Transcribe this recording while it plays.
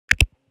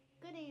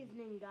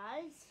evening,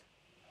 guys.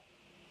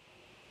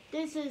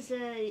 This is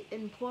an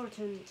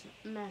important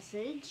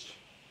message.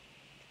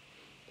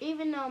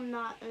 Even though I'm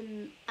not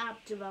an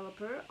app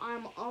developer,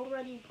 I'm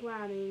already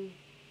planning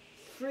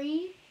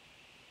free,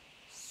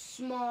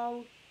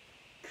 small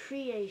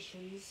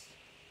creations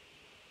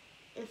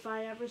if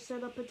I ever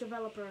set up a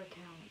developer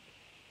account.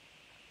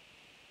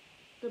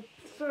 The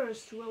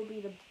first will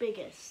be the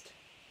biggest.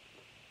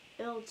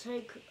 It'll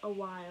take a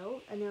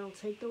while and it'll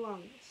take the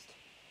longest.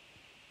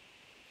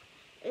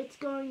 It's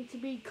going to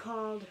be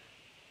called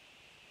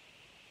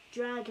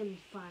Dragon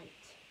Fight.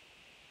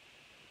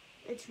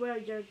 It's where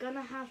you're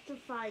gonna have to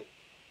fight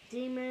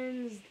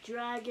demons,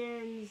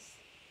 dragons,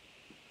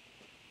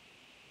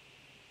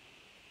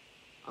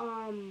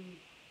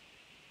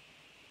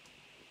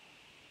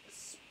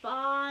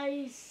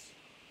 spies,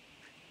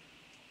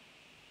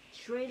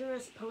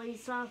 traitorous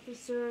police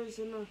officers,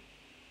 and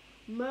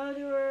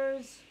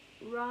murderers,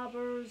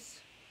 robbers,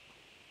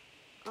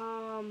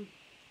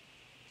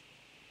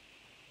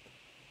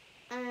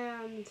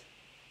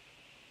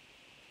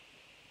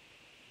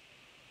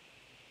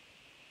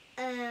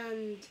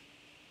 and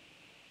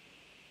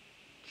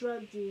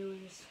drug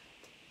dealers.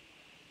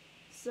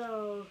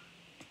 So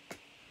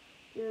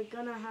you're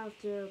gonna have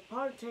to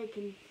partake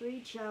in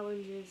 3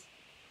 challenges.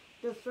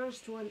 The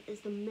first one is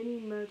the mini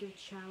murder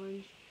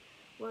challenge,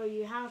 where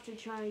you have to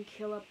try and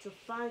kill up to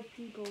 5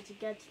 people to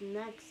get to the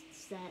next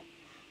set,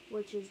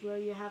 which is where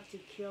you have to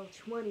kill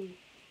 20,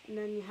 and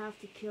then you have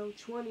to kill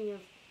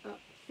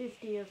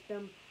 50 of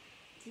them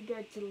to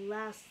get to the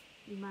last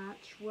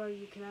match, where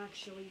you can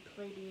actually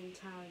play the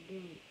entire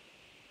game.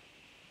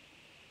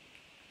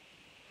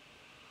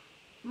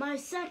 My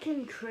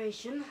second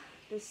creation,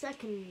 the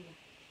second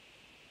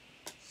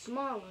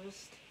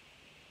smallest,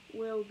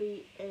 will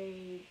be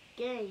a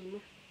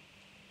game,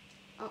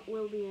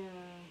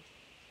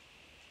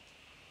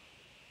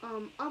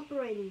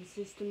 operating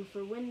system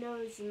for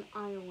Windows and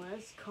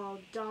iOS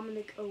called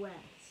Dominic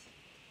OS.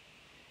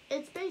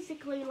 It's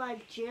basically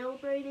like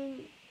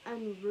jailbreaking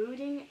and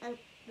rooting at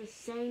the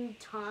same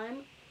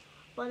time,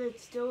 but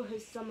it still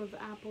has some of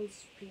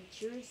Apple's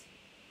features.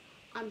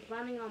 I'm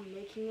planning on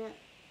making it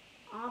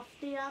off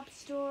the App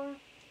Store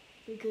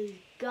because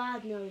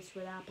God knows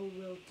what Apple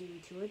will do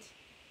to it.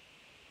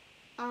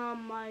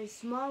 My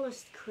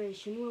smallest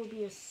creation will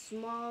be a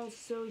small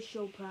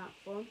social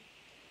platform.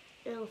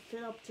 It'll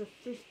fit up to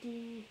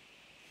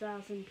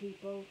 50,000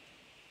 people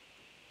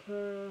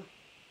per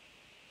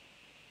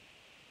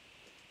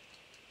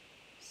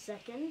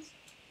second.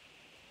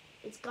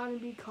 It's gonna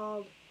be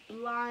called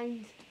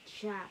Blind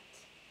Chat.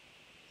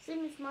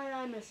 Same as my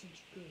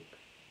iMessage group.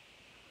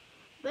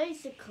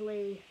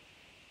 Basically,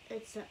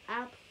 it's an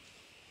app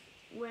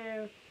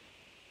where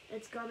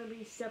it's gonna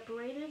be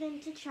separated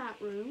into chat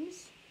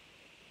rooms.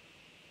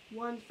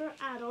 One for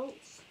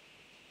adults,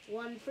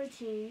 one for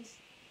teens,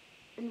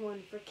 and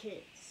one for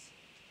kids.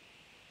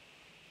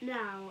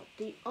 Now,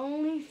 the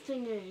only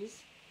thing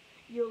is,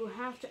 you'll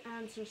have to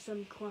answer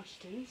some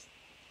questions,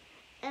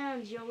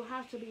 and you'll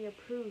have to be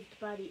approved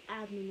by the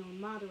admin or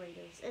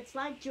moderators. It's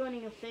like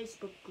joining a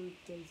Facebook group,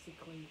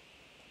 basically.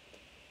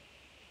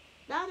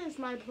 That is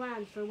my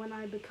plan for when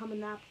I become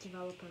an app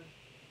developer.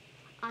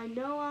 I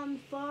know I'm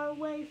far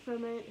away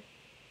from it,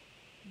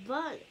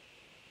 but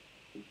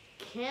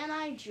can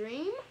I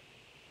dream?